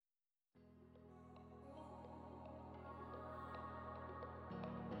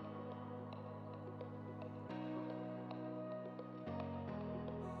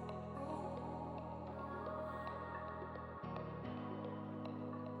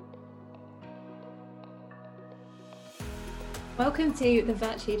Welcome to the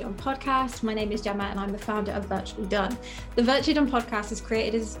Virtually Done podcast. My name is Gemma and I'm the founder of Virtually Done. The Virtually Done podcast is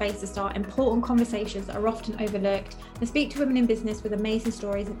created as a space to start important conversations that are often overlooked and speak to women in business with amazing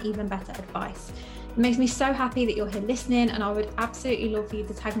stories and even better advice. It makes me so happy that you're here listening, and I would absolutely love for you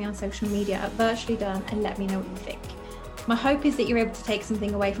to tag me on social media at Virtually Done and let me know what you think. My hope is that you're able to take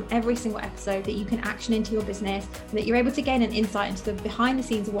something away from every single episode that you can action into your business, and that you're able to gain an insight into the behind the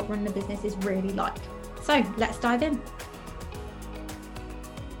scenes of what running a business is really like. So let's dive in.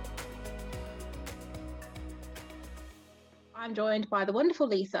 I'm joined by the wonderful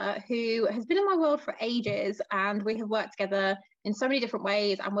Lisa, who has been in my world for ages, and we have worked together in so many different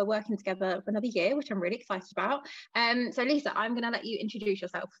ways, and we're working together for another year, which I'm really excited about. So Lisa, I'm going to let you introduce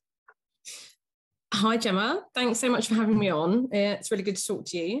yourself. Hi Gemma, thanks so much for having me on. It's really good to talk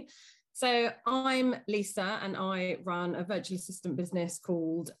to you. So I'm Lisa and I run a virtual assistant business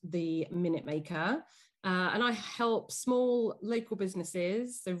called The Minute Maker. And I help small local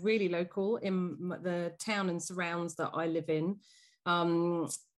businesses, so really local in the town and surrounds that I live in,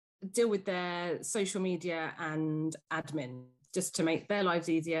 deal with their social media and admin, just to make their lives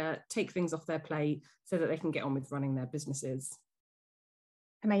easier, take things off their plate so that they can get on with running their businesses.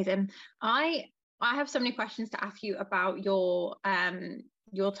 Amazing. I have so many questions to ask you about your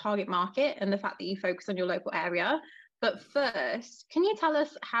target market and the fact that you focus on your local area. But first, can you tell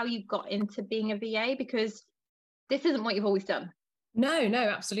us how you got into being a VA? Because this isn't what you've always done. No,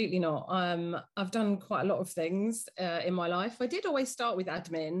 absolutely not. I've done quite a lot of things in my life. I did always start with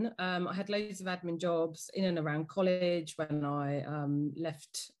admin. I had loads of admin jobs in and around college when I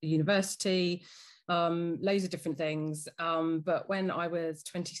left university, loads of different things. But when I was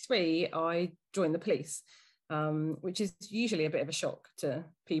 23, I joined the police, which is usually a bit of a shock to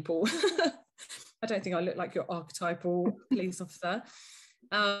people. I don't think I look like your archetypal police officer.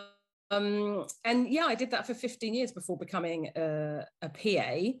 And yeah, I did that for 15 years before becoming a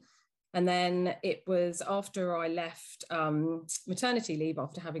PA. And then it was after I left maternity leave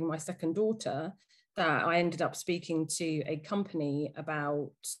after having my second daughter that I ended up speaking to a company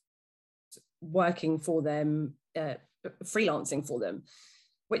about working for them, freelancing for them.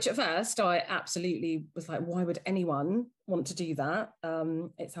 Which at first I absolutely was like, why would anyone want to do that?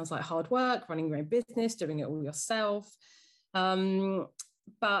 It sounds like hard work, running your own business, doing it all yourself.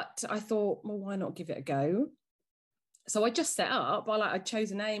 But I thought, well, why not give it a go? So I just set up, I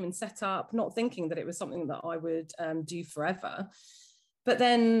chose a name and set up, not thinking that it was something that I would do forever. But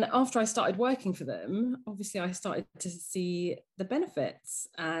then after I started working for them, obviously I started to see the benefits,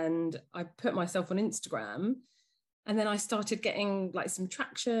 and I put myself on Instagram. And then I started getting like some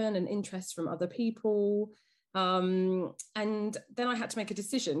traction and interest from other people. And then I had to make a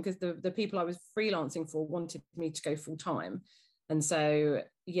decision because the people I was freelancing for wanted me to go full time. And so,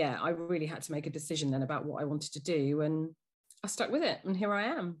 yeah, I really had to make a decision then about what I wanted to do. And I stuck with it. And here I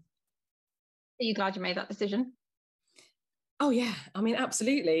am. Are you glad you made that decision? Oh, yeah. I mean,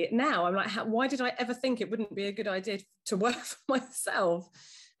 absolutely. Now I'm like, why did I ever think it wouldn't be a good idea to work for myself?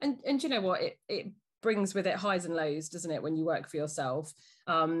 And you know what? It brings with it highs and lows, doesn't it, when you work for yourself?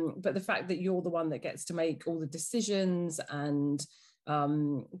 But the fact that you're the one that gets to make all the decisions and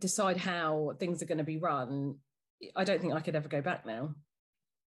decide how things are going to be run, I don't think I could ever go back now.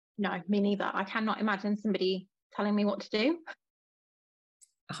 No, me neither. I cannot imagine somebody telling me what to do.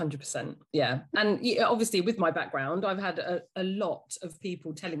 100%. Yeah. And obviously with my background, I've had a lot of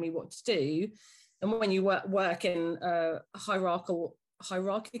people telling me what to do. And when you work in a hierarchical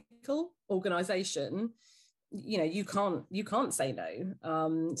organization, you know, you can't say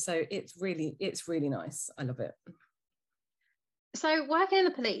no. So it's really nice. I love it. So working in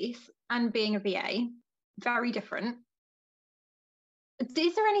the police and being a VA, very different.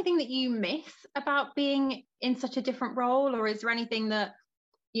 Is there anything that you miss about being in such a different role, or is there anything that,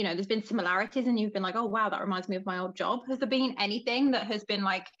 you know, there's been similarities and you've been like, oh wow, that reminds me of my old job? Has there been anything that has been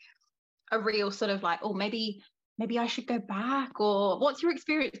like a real sort of like, oh, maybe I should go back? Or what's your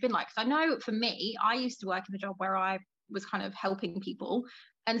experience been like? Because I know for me, I used to work in a job where I was kind of helping people.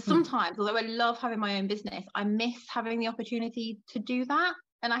 And sometimes, although I love having my own business, I miss having the opportunity to do that.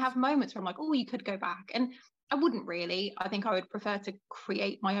 And I have moments where I'm like, oh, you could go back. And I wouldn't really. I think I would prefer to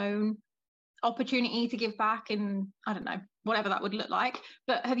create my own opportunity to give back, and I don't know, whatever that would look like.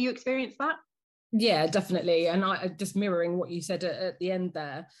 But have you experienced that? Yeah, definitely. And I just mirroring what you said at the end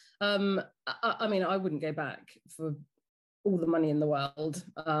there. I mean, I wouldn't go back for all the money in the world.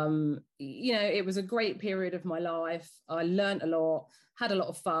 You know, it was a great period of my life. I learned a lot, had a lot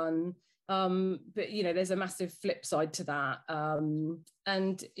of fun. But, you know, there's a massive flip side to that.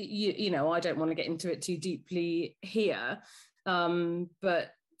 And, you know, I don't want to get into it too deeply here.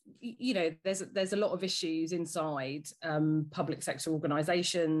 But there's a lot of issues inside public sector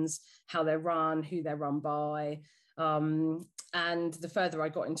organisations, how they're run, who they're run by. And the further I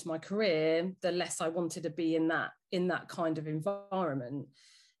got into my career, the less I wanted to be in that kind of environment.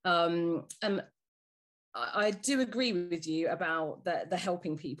 And I do agree with you about the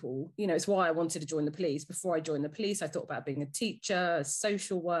helping people. It's why I wanted to join the police. Before I joined the police, I thought about being a teacher, a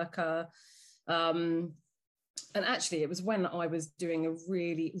social worker. And actually, it was when I was doing a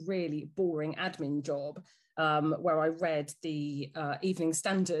really, really boring admin job where I read the Evening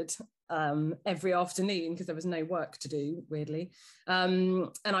Standard every afternoon because there was no work to do, weirdly.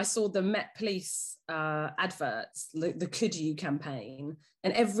 And I saw the Met Police adverts, the Could You campaign.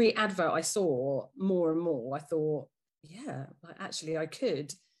 And every advert I saw more and more, I thought, yeah, actually I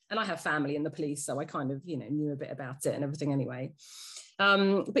could. And I have family in the police, so I kind of, knew a bit about it and everything anyway.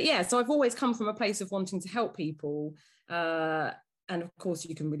 But yeah, so I've always come from a place of wanting to help people. And of course,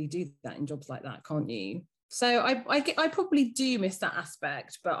 you can really do that in jobs like that, can't you? So I probably do miss that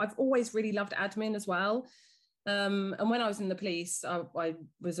aspect, but I've always really loved admin as well. And when I was in the police, I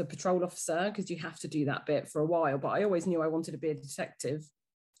was a patrol officer because you have to do that bit for a while, but I always knew I wanted to be a detective.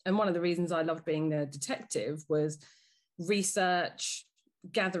 And one of the reasons I loved being a detective was research,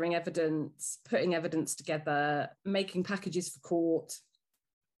 gathering evidence, putting evidence together, making packages for court.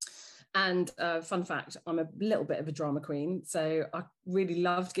 And fun fact, I'm a little bit of a drama queen. So I really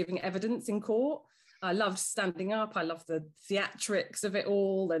loved giving evidence in court. I loved standing up. I loved the theatrics of it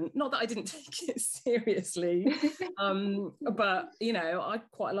all. And not that I didn't take it seriously, but, I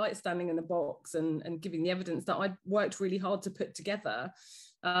quite like standing in the box and giving the evidence that I'd worked really hard to put together.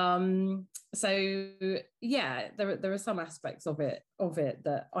 So yeah, there are some aspects of it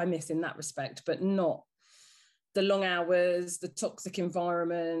that I miss in that respect, but not the long hours, the toxic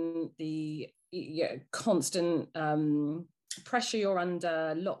environment, the constant pressure you're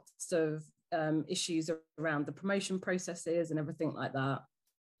under, lots of issues around the promotion processes and everything like that.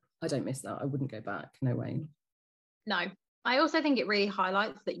 I don't miss that. I wouldn't go back. No way. No, I also think it really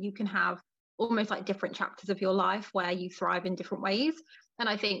highlights that you can have almost like different chapters of your life where you thrive in different ways. And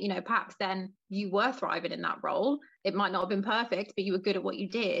I think, perhaps then you were thriving in that role. It might not have been perfect, but you were good at what you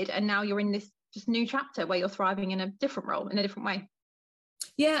did. And now you're in this just new chapter where you're thriving in a different role, in a different way.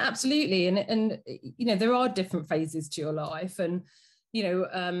 Yeah, absolutely. And there are different phases to your life. And,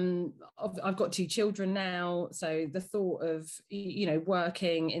 I've got 2 children now. So the thought of,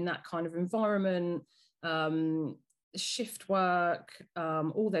 working in that kind of environment, shift work,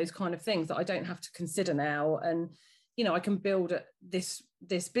 all those kind of things that I don't have to consider now. And, I can build this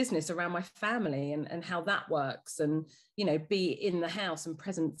business around my family and how that works, and, be in the house and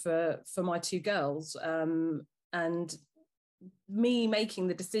present for my 2 girls, and me making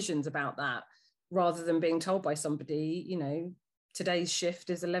the decisions about that rather than being told by somebody, today's shift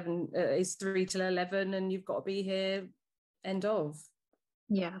is 3 till 11 and you've got to be here, end of.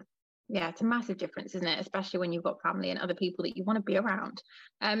 Yeah, it's a massive difference, isn't it? Especially when you've got family and other people that you want to be around.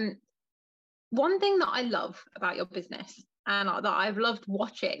 One thing that I love about your business and that I've loved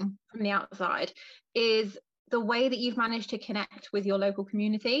watching from the outside is the way that you've managed to connect with your local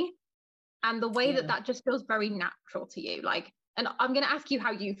community, and the way that just feels very natural to you. And I'm going to ask you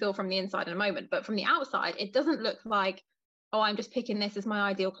how you feel from the inside in a moment, but from the outside, it doesn't look like, oh, I'm just picking this as my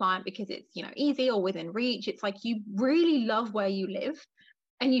ideal client because it's, easy or within reach. It's like you really love where you live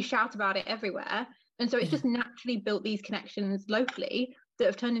and you shout about it everywhere. And so it's just naturally built these connections locally that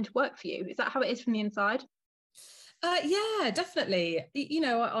have turned into work for you. Is that how it is from the inside? Yeah, definitely.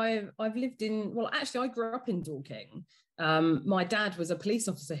 I've lived in, well, actually, I grew up in Dorking. My dad was a police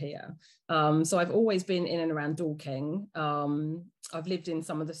officer here. So I've always been in and around Dorking. I've lived in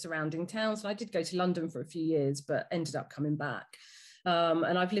some of the surrounding towns. And I did go to London for a few years, but ended up coming back.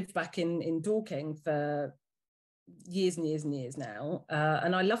 And I've lived back in Dorking for years and years and years now.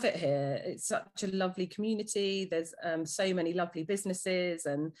 And I love it here. It's such a lovely community. There's so many lovely businesses.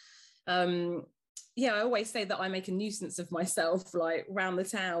 And I always say that I make a nuisance of myself, like around the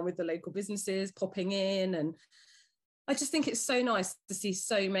town with the local businesses popping in. And I just think it's so nice to see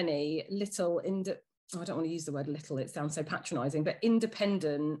so many little, I don't want to use the word little, it sounds so patronizing, but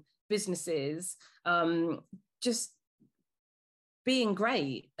independent businesses just being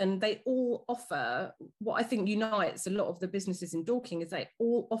great. And they all offer, what I think unites a lot of the businesses in Dorking is they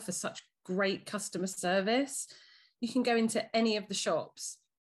all offer such great customer service. You can go into any of the shops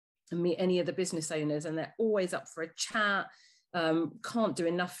and meet any of the business owners and they're always up for a chat, can't do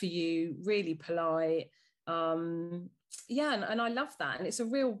enough for you, really polite. And I love that. And it's a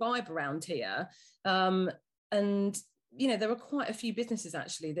real vibe around here. And there were quite a few businesses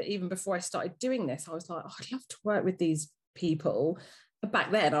actually that even before I started doing this, I was like, oh, I'd love to work with these people.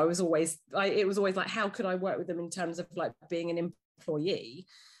 back then I was always it was always like, how could I work with them in terms of like being an employee?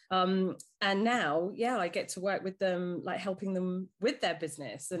 And now, yeah, I get to work with them, like helping them with their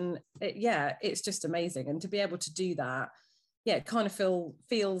business. And it's just amazing. And to be able to do that, it kind of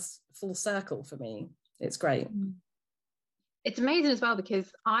feels full circle for me. It's great. It's amazing as well,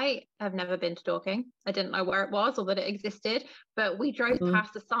 because I have never been to Dorking. I didn't know where it was or that it existed, but we drove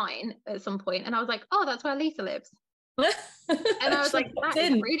past a sign at some point and I was like, oh, that's where Lisa lives. And I was like, that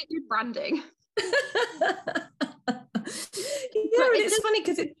is really good branding. It's funny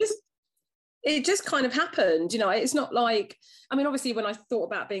because it just kind of happened, it's not like, I mean, obviously when I thought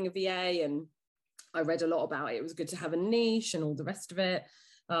about being a VA and I read a lot about it, it was good to have a niche and all the rest of it.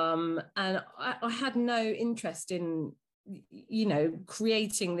 And I had no interest in,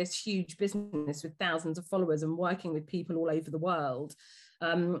 creating this huge business with thousands of followers and working with people all over the world.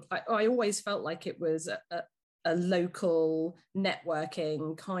 I always felt like it was a local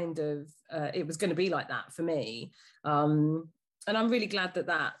networking kind of, it was going to be like that for me. And I'm really glad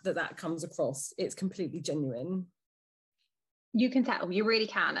that comes across. It's completely genuine. You can tell, you really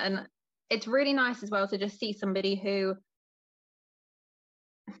can. And it's really nice as well to just see somebody who,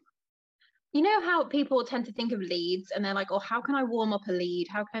 you know how people tend to think of leads and they're like, oh, how can I warm up a lead?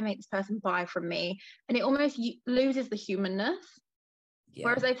 How can I make this person buy from me? And it almost loses the humanness. Yeah.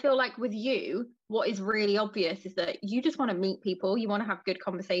 Whereas I feel like with you, what is really obvious is that you just want to meet people, you want to have good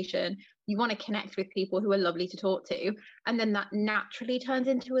conversation, you want to connect with people who are lovely to talk to, and then that naturally turns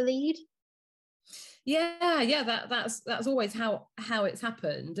into a lead. That's always how it's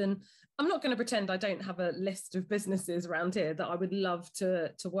happened. And I'm not going to pretend I don't have a list of businesses around here that I would love to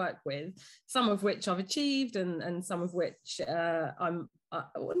work with, some of which I've achieved and some of which I'm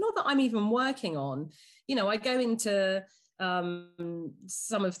not that I'm even working on. I go into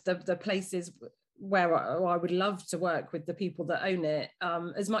some of the places where I would love to work with the people that own it,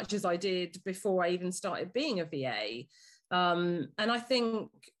 as much as I did before I even started being a VA. And I think,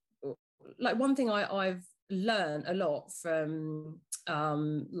 like, one thing I've learned a lot from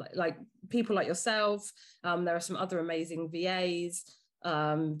like people like yourself, there are some other amazing VAs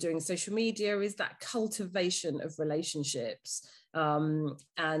doing social media, is that cultivation of relationships.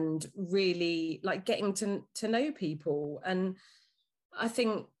 And really like getting to know people. And I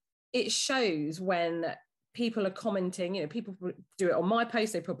think it shows when people are commenting, people do it on my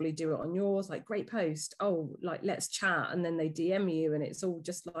post, they probably do it on yours, like, great post, oh, like, let's chat, and then they DM you and it's all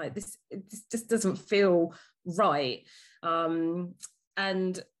just like this, it just doesn't feel right. And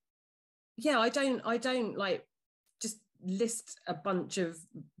I don't like just list a bunch of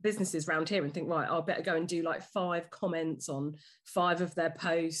businesses around here and think, right, I'll better go and do like 5 comments on 5 of their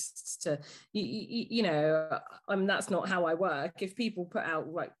posts to, that's not how I work. If people put out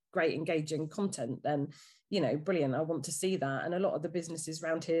like great engaging content, then, brilliant, I want to see that. And a lot of the businesses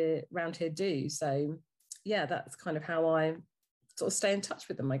around here do. So that's kind of how I sort of stay in touch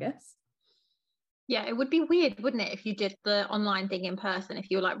with them, I guess. Yeah, it would be weird, wouldn't it, if you did the online thing in person, if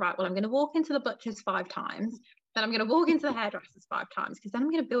you were like, right, well, I'm going to walk into the butcher's 5 times, then I'm going to walk into the hairdresser's 5 times, because then I'm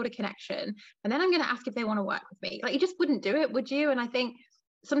going to build a connection, and then I'm going to ask if they want to work with me. Like, you just wouldn't do it, would you? And I think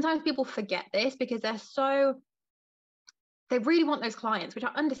sometimes people forget this because they really want those clients, which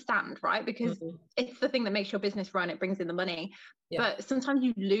I understand, right? Because it's the thing that makes your business run, it brings in the money. Yeah. But sometimes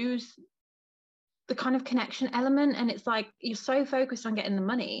you lose the kind of connection element, and it's like you're so focused on getting the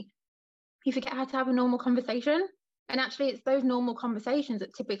money, you forget how to have a normal conversation. And actually, it's those normal conversations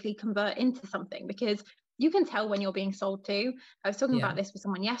that typically convert into something, because you can tell when you're being sold to. I was talking about this with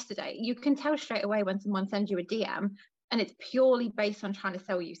someone yesterday. You can tell straight away when someone sends you a DM and it's purely based on trying to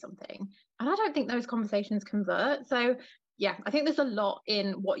sell you something. And I don't think those conversations convert. So yeah, I think there's a lot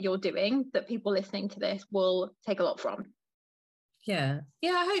in what you're doing that people listening to this will take a lot from. Yeah,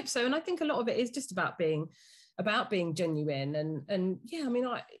 I hope so. And I think a lot of it is just about being genuine. And I mean,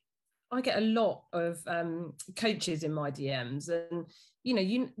 I get a lot of coaches in my DMs, and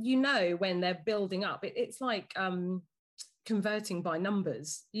you know when they're building up, it's like converting by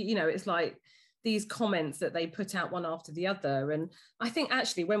numbers. It's like these comments that they put out one after the other. And I think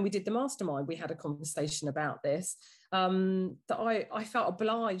actually when we did the mastermind, we had a conversation about this, that I felt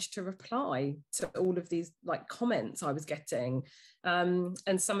obliged to reply to all of these like comments I was getting. And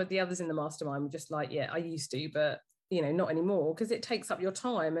some of the others in the mastermind were just like, yeah, I used to, but not anymore, because it takes up your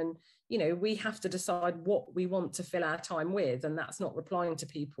time. And we have to decide what we want to fill our time with, and that's not replying to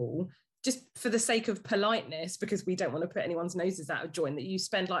people just for the sake of politeness, because we don't want to put anyone's noses out of joint, that you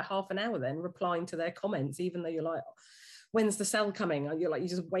spend like half an hour then replying to their comments, even though you're like, when's the sell coming? And you're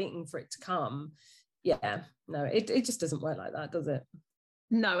just waiting for it to come. No, it just doesn't work like that, does it?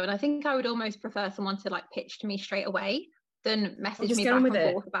 No. And I think I would almost prefer someone to like pitch to me straight away, than message just me going back with and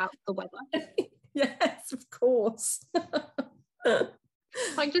it. forth about the weather. Yes, of course.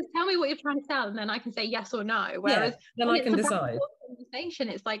 Like, just tell me what you're trying to sell, and then I can say yes or no. Whereas then when I it's can a back and decide. forth conversation,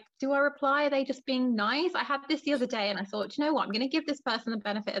 it's like, do I reply? Are they just being nice? I had this the other day, and I thought, you know what, I'm going to give this person the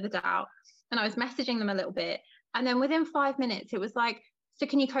benefit of the doubt. And I was messaging them a little bit, and then within 5 minutes, it was like, so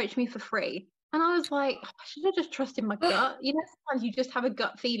can you coach me for free? And I was like, oh, I should have just trusted my gut. You know, sometimes you just have a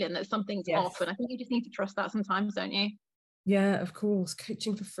gut feeling that something's off, and I think you just need to trust that sometimes, don't you? Yeah, of course.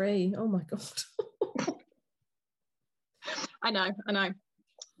 Coaching for free. Oh my God. I know.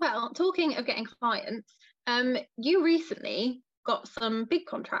 Well, talking of getting clients, you recently got some big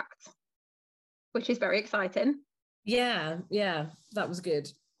contracts, which is very exciting. Yeah, that was good.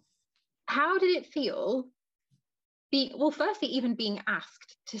 How did it feel? Firstly, even being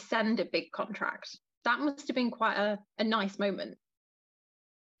asked to send a big contract, that must have been quite a nice moment.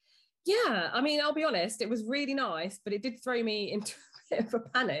 Yeah, I mean, I'll be honest, it was really nice, but it did throw me into a bit of a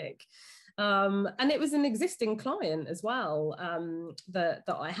panic. And it was an existing client as well, that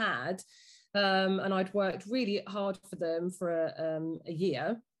I had. And I'd worked really hard for them for a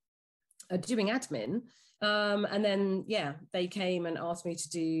year doing admin. And then, they came and asked me to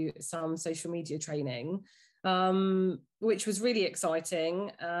do some social media training, which was really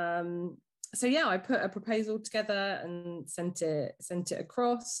exciting. So I put a proposal together and sent it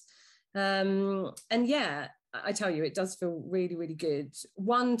across. I tell you, it does feel really, really good.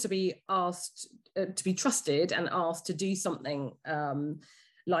 One, to be asked, to be trusted and asked to do something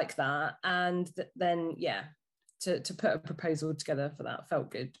like that. And then, to put a proposal together for that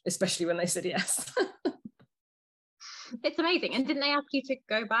felt good, especially when they said yes. It's amazing. And didn't they ask you to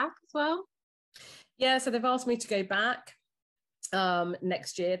go back as well? Yeah, so they've asked me to go back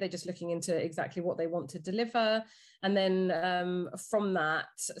next year. They're just looking into exactly what they want to deliver. And then from that,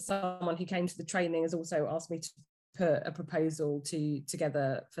 someone who came to the training has also asked me to put a proposal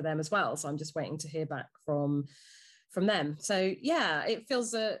together for them as well. So I'm just waiting to hear back from them. So it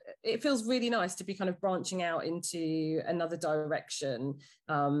feels really nice to be kind of branching out into another direction.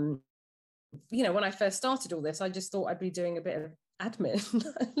 When I first started all this, I just thought I'd be doing a bit of admin,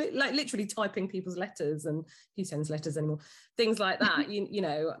 like literally typing people's letters, and who sends letters anymore, things like that.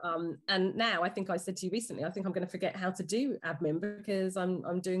 And now I think I said to you recently, I think I'm going to forget how to do admin because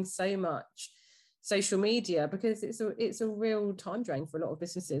I'm doing so much social media, because it's a real time drain for a lot of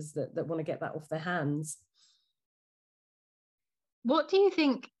businesses that want to get that off their hands. What do you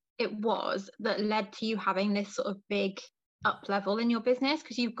think it was that led to you having this sort of big up level in your business?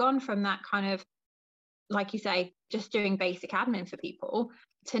 Because you've gone from that kind of, like you say, just doing basic admin for people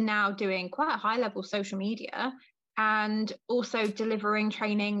to now doing quite a high level social media and also delivering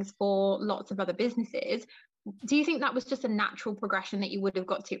trainings for lots of other businesses. Do you think that was just a natural progression that you would have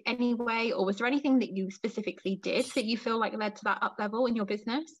got to anyway? Or was there anything that you specifically did that you feel like led to that up level in your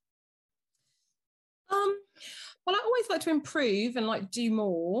business? Well, I always like to improve and like do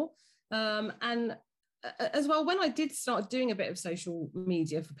more. And as well, when I did start doing a bit of social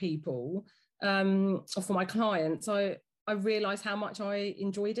media for people, or for my clients, I realized how much I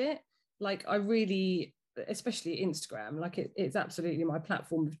enjoyed it. Like I really, especially Instagram, like it's absolutely my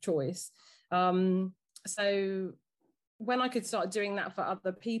platform of choice. So when I could start doing that for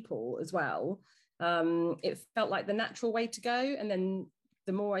other people as well, it felt like the natural way to go. And then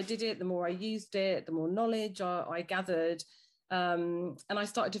the more I did it, the more I used it, the more knowledge I gathered. And I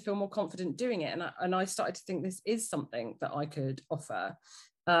started to feel more confident doing it. And I started to think this is something that I could offer.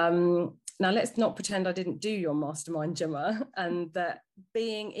 Now, let's not pretend I didn't do your mastermind, Gemma, and that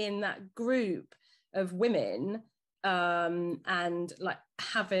being in that group of women and like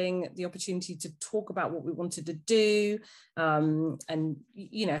having the opportunity to talk about what we wanted to do, and,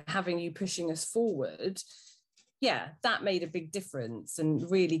 having you pushing us forward, that made a big difference and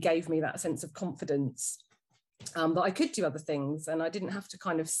really gave me that sense of confidence that I could do other things, and I didn't have to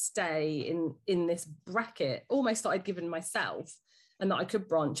kind of stay in this bracket almost that I'd given myself, and that I could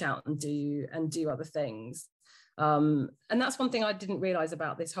branch out and do other things. And that's one thing I didn't realize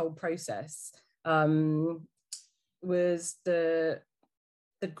about this whole process, was the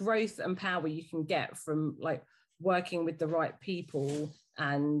growth and power you can get from like working with the right people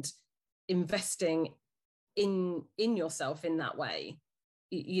and investing in yourself in that way.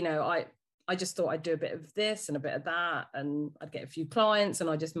 I just thought I'd do a bit of this and a bit of that, and I'd get a few clients and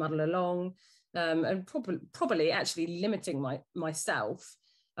I just muddle along, and probably actually limiting myself.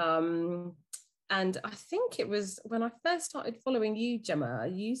 And I think it was when I first started following you, Gemma,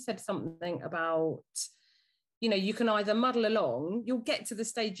 you said something about, you can either muddle along, you'll get to the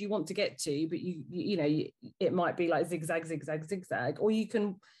stage you want to get to, but it might be like zigzag, zigzag, zigzag, or you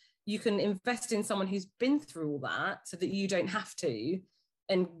can you can invest in someone who's been through all that so that you don't have to,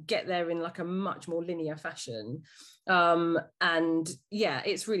 and get there in like a much more linear fashion. And yeah,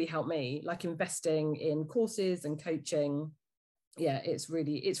 it's really helped me, like investing in courses and coaching. Yeah, it's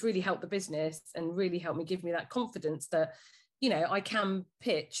really helped the business and really helped me, give me that confidence that, you know, I can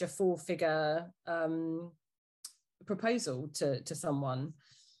pitch a 4-figure proposal to someone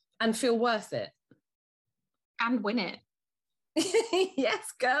and feel worth it. And win it. Yes,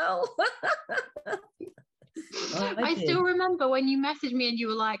 girl. I still remember when you messaged me and you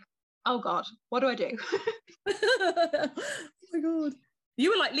were like, oh God, what do I do? Oh my God.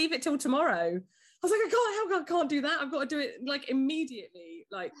 You were like, leave it till tomorrow. I was like, I can't do that. I've got to do it like immediately.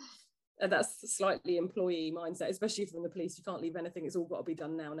 Like, that's slightly employee mindset, especially from the police. You can't leave anything. It's all got to be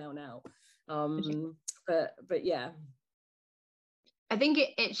done now. But yeah. I think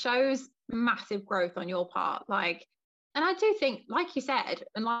it shows massive growth on your part. Like, and I do think, like you said,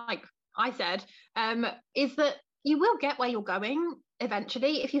 and like I said, is that you will get where you're going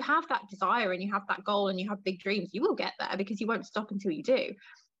eventually. If you have that desire and you have that goal and you have big dreams, you will get there, because you won't stop until you do.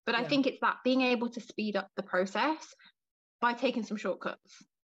 But I think it's that being able to speed up the process by taking some shortcuts.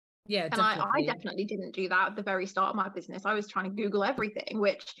 Yeah, and definitely. I definitely didn't do that at the very start of my business. I was trying to Google everything,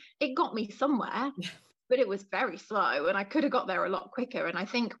 which it got me somewhere, but it was very slow, and I could have got there a lot quicker. And I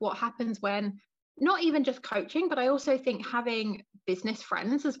think what happens when, not even just coaching, but I also think having business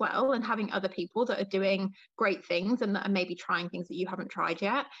friends as well, and having other people that are doing great things and that are maybe trying things that you haven't tried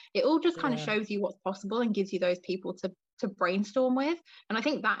yet, it all just kind of shows you what's possible and gives you those people to brainstorm with. And I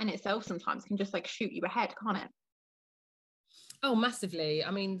think that in itself sometimes can just like shoot you ahead, can't it? Oh, massively. I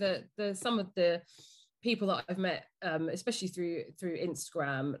mean, the some of the people that I've met, especially through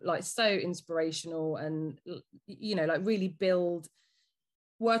Instagram, like so inspirational, and, you know, like really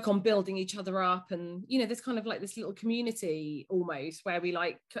work on building each other up. And, you know, there's kind of like this little community almost where we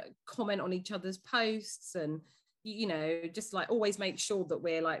like comment on each other's posts, and, you know, just like always make sure that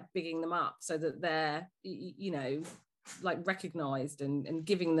we're like bigging them up so that they're, you know, like recognized, and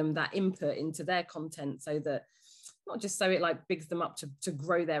giving them that input into their content, so that not just so it like bigs them up to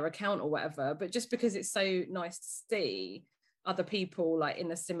grow their account or whatever, but just because it's so nice to see other people like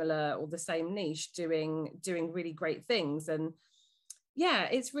in a similar or the same niche doing really great things. And yeah,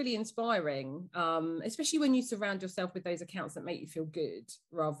 it's really inspiring, especially when you surround yourself with those accounts that make you feel good,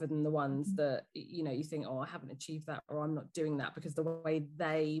 rather than the ones that, you know, you think, oh, I haven't achieved that, or I'm not doing that, because the way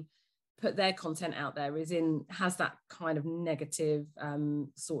they put their content out there has that kind of negative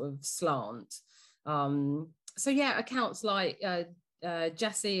sort of slant. So yeah, accounts like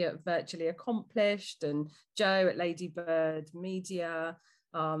Jessie at Virtually Accomplished, and Joe at Ladybird Media,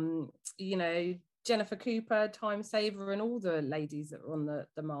 you know, Jennifer Cooper, Time Saver, and all the ladies that are on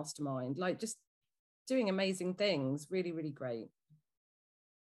the mastermind, like just doing amazing things. Really, really great.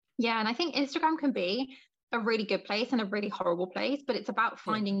 Yeah, and I think Instagram can be a really good place and a really horrible place, but it's about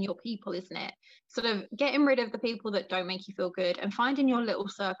finding your people, isn't it? Sort of getting rid of the people that don't make you feel good, and finding your little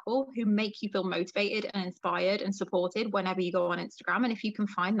circle who make you feel motivated and inspired and supported whenever you go on Instagram. And if you can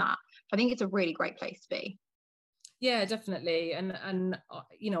find that, I think it's a really great place to be. Yeah, definitely. And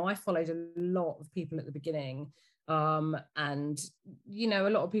you know, I followed a lot of people at the beginning, and, you know, a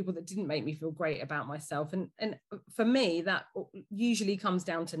lot of people that didn't make me feel great about myself, and for me that usually comes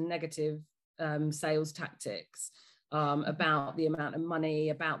down to negative sales tactics, about the amount of money,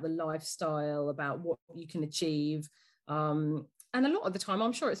 about the lifestyle, about what you can achieve, and a lot of the time,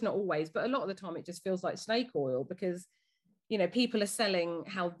 I'm sure it's not always, but a lot of the time it just feels like snake oil, because, you know, people are selling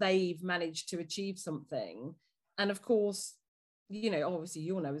how they've managed to achieve something. And of course, you know, obviously,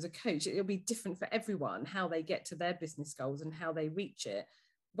 you'll know as a coach, it'll be different for everyone, how they get to their business goals and how they reach it.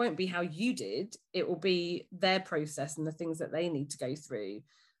 Won't be how you did. It will be their process and the things that they need to go through.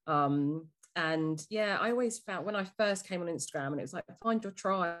 And yeah, I always felt when I first came on Instagram and it was like, find your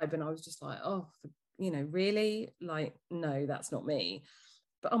tribe. And I was just like, oh, you know, really? Like, no, that's not me.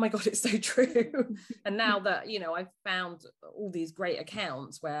 But oh my God, it's so true. And now that, you know, I've found all these great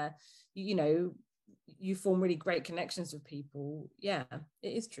accounts where, you know, you form really great connections with people. Yeah, it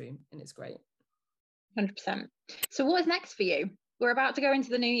is true. And it's great. 100%. So what is next for you? We're about to go into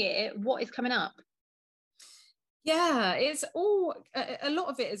the new year. What is coming up? Yeah, it's all, a lot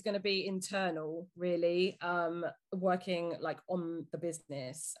of it is going to be internal, really, working like on the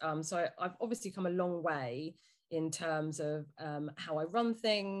business. So I've obviously come a long way in terms of how I run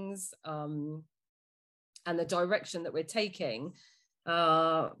things, and the direction that we're taking.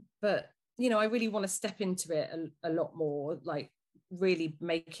 But, you know, I really want to step into it a lot more, like really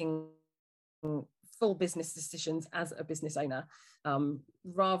making full business decisions as a business owner,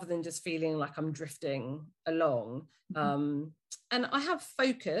 rather than just feeling like I'm drifting along. And I have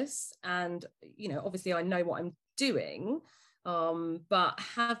focus, and, you know, obviously I know what I'm doing, but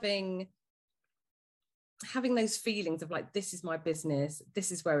having those feelings of like, this is my business,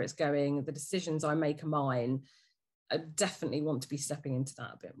 this is where it's going, the decisions I make are mine, I definitely want to be stepping into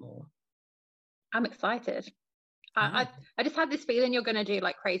that a bit more. I'm excited. I just had this feeling you're going to do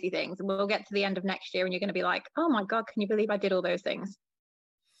like crazy things, and we'll get to the end of next year and you're going to be like, oh my God, can you believe I did all those things?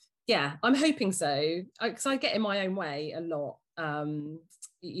 Yeah, I'm hoping so, because I get in my own way a lot.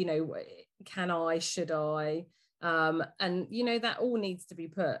 You know, can I, should I? And, you know, that all needs to be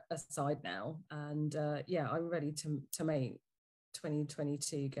put aside now. And yeah, I'm ready to make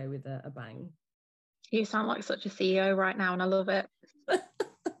 2022 go with a bang. You sound like such a CEO right now, and I love it. I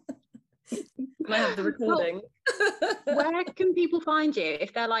have the recording. Well, where can people find you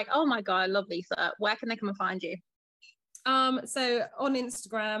if they're like, oh my God, I love Lisa? Where can they come and find you? So on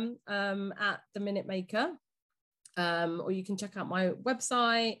Instagram, at The Minute Maker, or you can check out my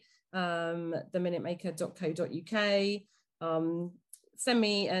website, theminutemaker.co.uk. Send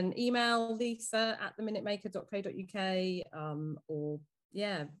me an email, lisa@theminutemaker.co.uk, or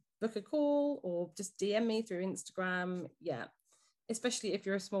yeah, book a call or just DM me through Instagram. Yeah, especially if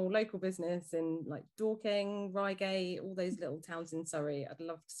you're a small local business in like Dorking, Reigate, all those little towns in Surrey, I'd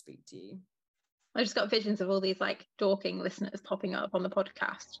love to speak to you. I just got visions of all these like Dorking listeners popping up on the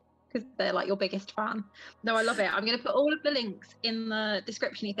podcast because they're like your biggest fan. No, I love it. I'm going to put all of the links in the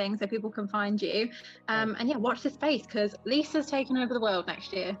description-y thing so people can find you. And yeah, watch this space because Lisa's taking over the world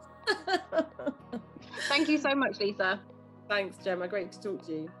next year. Thank you so much, Lisa. Thanks, Gemma. Great to talk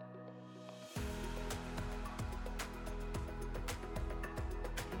to you.